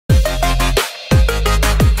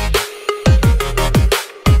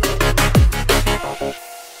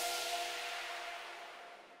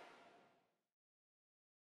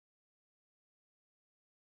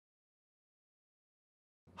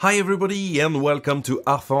Hi everybody and welcome to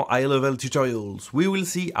HarfangHighLevel High Level tutorials. We will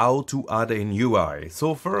see how to add an UI.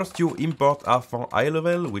 So first you import HarfangHighLevel High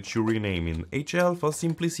Level, which you rename in HL for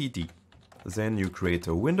simplicity. Then you create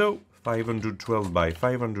a window, 512 by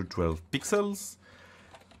 512 pixels.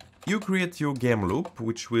 You create your game loop,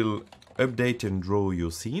 which will update and draw your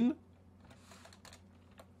scene.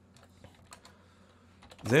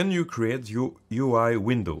 Then you create your UI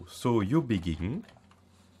window. So you begin.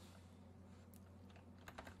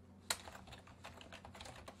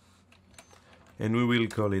 And we will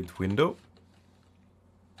call it window.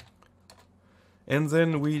 And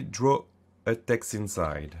then we draw a text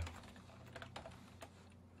inside.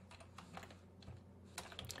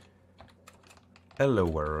 Hello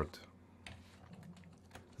world.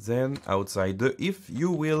 Then outside the if, you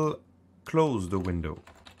will close the window.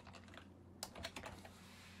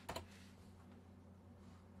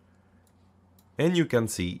 And you can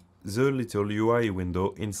see the little UI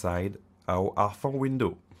window inside our Harfang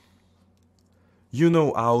window. You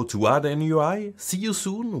know how to add an UI? See you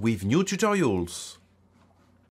soon with new tutorials!